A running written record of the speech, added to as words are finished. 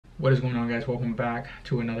What is going on, guys? Welcome back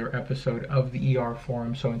to another episode of the ER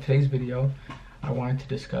Forum. So in today's video, I wanted to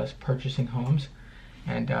discuss purchasing homes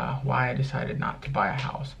and why I decided not to buy a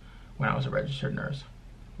house when I was a registered nurse.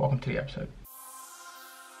 Welcome to the episode.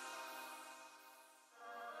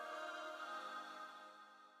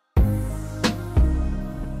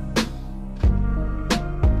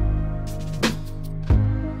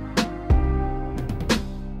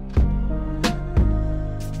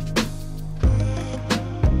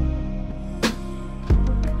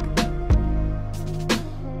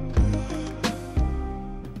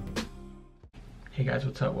 Hey guys,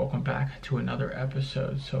 what's up? Welcome back to another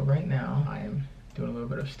episode. So right now I am doing a little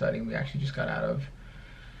bit of studying. We actually just got out of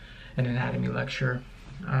an anatomy lecture.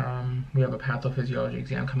 We have a pathophysiology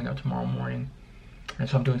exam coming up tomorrow morning, and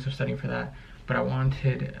so I'm doing some studying for that. But I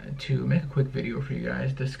wanted to make a quick video for you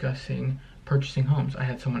guys discussing purchasing homes. I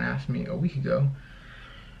had someone ask me a week ago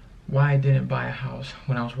why I didn't buy a house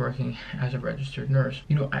when I was working as a registered nurse.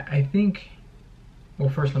 You know, I think, well,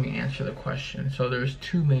 first let me answer the question. So there's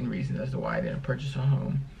two main reasons as to why I didn't purchase a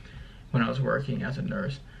home when I was working as a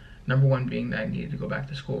nurse. Number one being that I needed to go back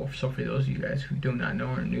to school. So for those of you guys who do not know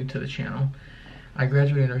or are new to the channel, I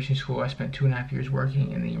graduated nursing school. I spent 2.5 years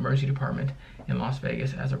working in the emergency department in Las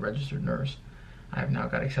Vegas as a registered nurse. I have now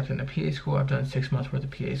got accepted in the PA school. I've done 6 months worth of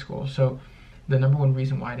PA school. So the number one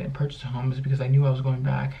reason why I didn't purchase a home is because I knew I was going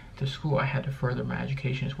back to school. I had to further my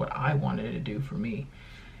education. Is what I wanted to do for me.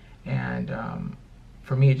 And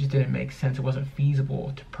for me, it just didn't make sense. It wasn't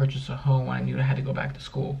feasible to purchase a home when I knew I had to go back to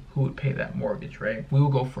school. Who would pay that mortgage, right? We will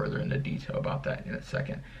go further into detail about that in a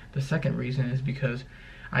second. The second reason is because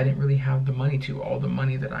I didn't really have the money to. All the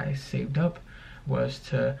money that I saved up was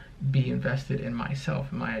to be invested in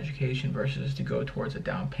myself, in my education, versus to go towards a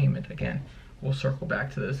down payment. Again, we'll circle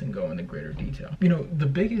back to this and go into greater detail. You know, the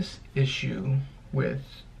biggest issue with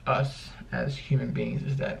us as human beings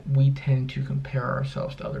is that we tend to compare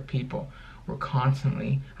ourselves to other people. We're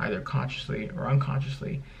constantly, either consciously or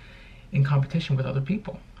unconsciously, in competition with other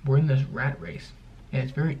people. We're in this rat race, and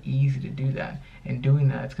it's very easy to do that. And doing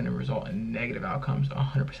that, it's going to result in negative outcomes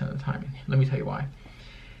 100% of the time. And let me tell you why.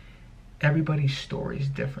 Everybody's story is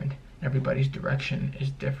different. Everybody's direction is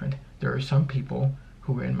different. There are some people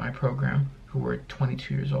who were in my program who were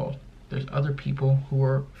 22 years old. There's other people who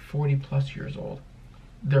are 40 plus years old.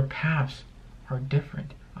 Their paths are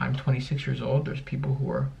different. I'm 26 years old. There's people who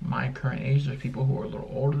are my current age. There's people who are a little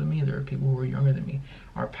older than me. There are people who are younger than me.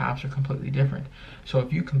 Our paths are completely different. So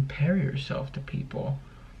if you compare yourself to people,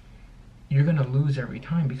 you're going to lose every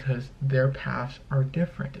time because their paths are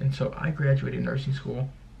different. And so I graduated nursing school.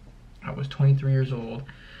 I was 23 years old.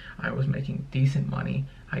 I was making decent money.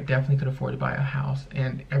 I definitely could afford to buy a house.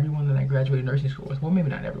 And everyone that I graduated nursing school with, well, maybe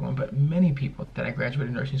not everyone, but many people that I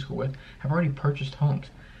graduated nursing school with have already purchased homes.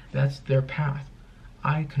 That's their path.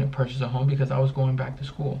 I couldn't purchase a home because I was going back to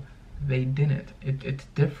school. They didn't. It's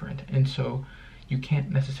different. And so you can't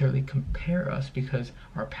necessarily compare us because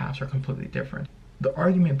our paths are completely different. The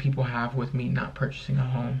argument people have with me not purchasing a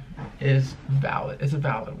home is valid. It's a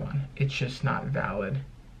valid one. It's just not valid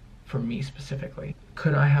for me specifically.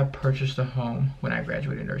 Could I have purchased a home when I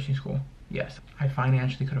graduated nursing school? Yes. I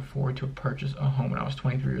financially could afford to purchase a home when I was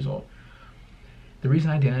 23 years old. The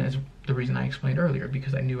reason I didn't is the reason I explained earlier,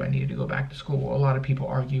 because I knew I needed to go back to school. A lot of people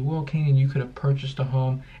argue, well, Kanan, you could have purchased a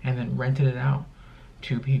home and then rented it out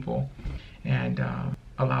to people and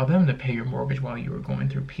allow them to pay your mortgage while you were going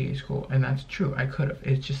through PA school. And that's true, I could have.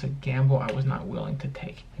 It's just a gamble I was not willing to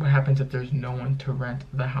take. What happens if there's no one to rent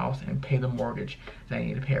the house and pay the mortgage that I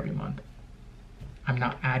need to pay every month? I'm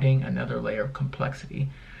now adding another layer of complexity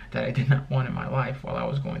that I did not want in my life while I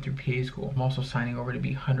was going through PA school. I'm also signing over to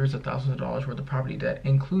be hundreds of thousands of dollars worth of property debt,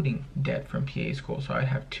 including debt from PA school. So I'd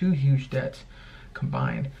have two huge debts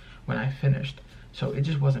combined when I finished. So it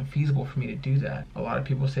just wasn't feasible for me to do that. A lot of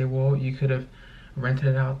people say, well, you could have rented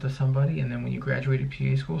it out to somebody and then when you graduated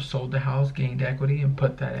PA school, sold the house, gained equity, and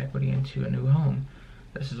put that equity into a new home.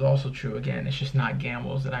 This is also true. Again, it's just not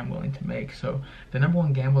gambles that I'm willing to make. So the number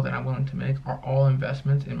one gamble that I'm willing to make are all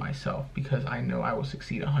investments in myself because I know I will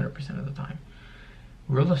succeed 100% of the time.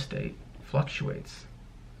 Real estate fluctuates.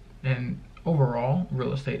 And overall,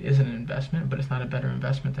 real estate is an investment, but it's not a better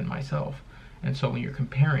investment than myself. And so when you're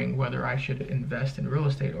comparing whether I should invest in real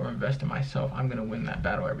estate or invest in myself, I'm going to win that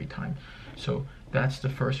battle every time. So that's the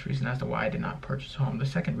first reason as to why I did not purchase a home. The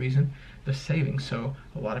second reason, the savings. So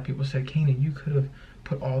a lot of people say, Kanan, you could have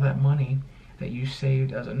put all that money that you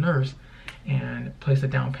saved as a nurse and placed a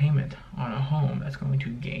down payment on a home that's going to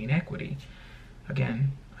gain equity.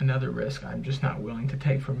 Again, another risk I'm just not willing to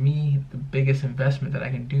take. For me, the biggest investment that I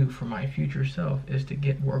can do for my future self is to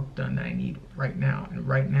get work done that I need right now. And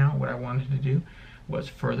right now, what I wanted to do was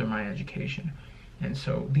further my education. And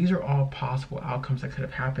so these are all possible outcomes that could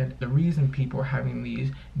have happened. The reason people are having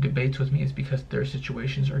these debates with me is because their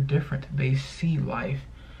situations are different. They see life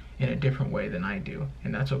in a different way than I do,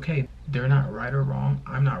 and that's okay. They're not right or wrong.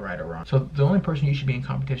 I'm not right or wrong. So the only person you should be in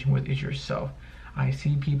competition with is yourself. I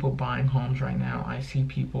see people buying homes right now. I see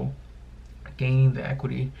people gaining the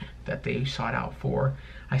equity that they sought out for.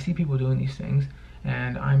 I see people doing these things,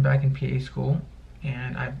 and I'm back in PA school,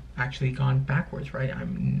 and I've actually gone backwards, right?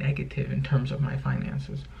 I'm negative in terms of my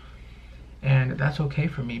finances. And that's okay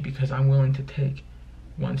for me because I'm willing to take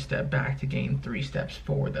one step back to gain 3 steps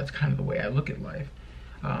forward. That's kind of the way I look at life.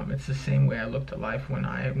 It's the same way I looked at life when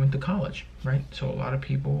I went to college, right? So a lot of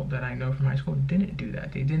people that I know from high school didn't do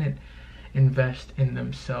that. They didn't invest in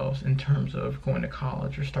themselves in terms of going to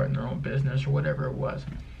college or starting their own business or whatever it was.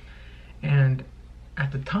 And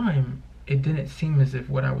at the time, it didn't seem as if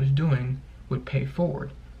what I was doing would pay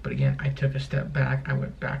forward. But again, I took a step back. I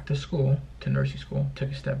went back to school, to nursing school, took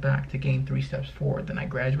a step back to gain 3 steps forward. Then I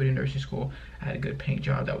graduated nursing school. I had a good paying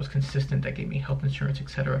job that was consistent, that gave me health insurance,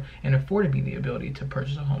 etc., and afforded me the ability to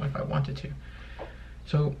purchase a home if I wanted to.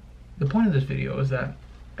 So the point of this video is that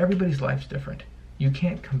everybody's life's different. You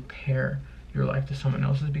can't compare your life to someone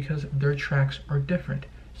else's because their tracks are different.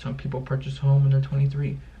 Some people purchase a home when they're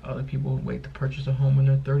 23. Other people wait to purchase a home when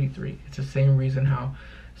they're 33. It's the same reason how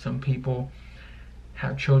some people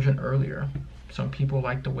have children earlier. Some people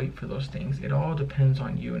like to wait for those things. It all depends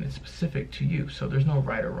on you, and it's specific to you. So there's no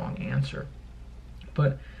right or wrong answer.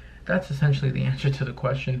 But that's essentially the answer to the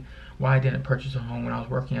question why I didn't purchase a home when I was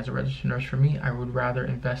working as a registered nurse. For me, I would rather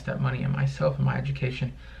invest that money in myself and my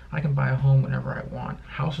education. I can buy a home whenever I want.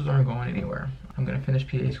 Houses aren't going anywhere. I'm going to finish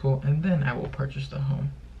PA school, and then I will purchase the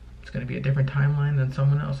home. It's going to be a different timeline than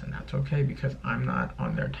someone else, and that's okay because I'm not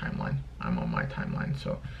on their timeline. I'm on my timeline.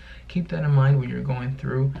 So keep that in mind when you're going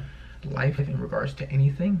through life in regards to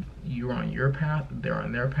anything. You're on your path, they're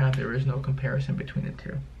on their path. There is no comparison between the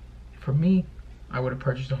two. For me, I would have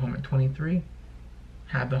purchased a home at 23,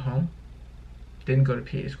 had the home, didn't go to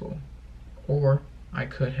PA school. Or I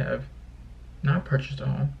could have not purchased a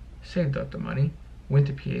home, saved up the money, went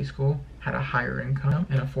to PA school, had a higher income,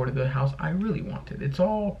 and afforded the house I really wanted. It's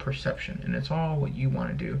all perception, and it's all what you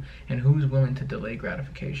want to do, and who's willing to delay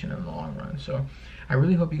gratification in the long run. So I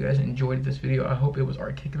really hope you guys enjoyed this video. I hope it was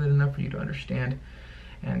articulate enough for you to understand.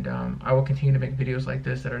 And I will continue to make videos like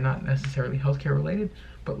this that are not necessarily healthcare related,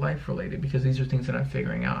 but life related, because these are things that I'm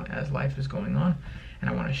figuring out as life is going on, and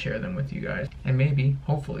I want to share them with you guys. And maybe,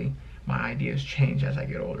 hopefully, my ideas change as I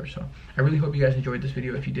get older. So I really hope you guys enjoyed this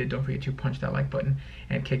video. If you did, don't forget to punch that like button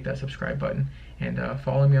and kick that subscribe button, and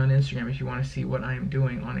follow me on Instagram if you want to see what I am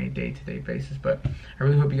doing on a day-to-day basis. But I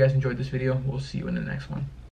really hope you guys enjoyed this video. We'll see you in the next one.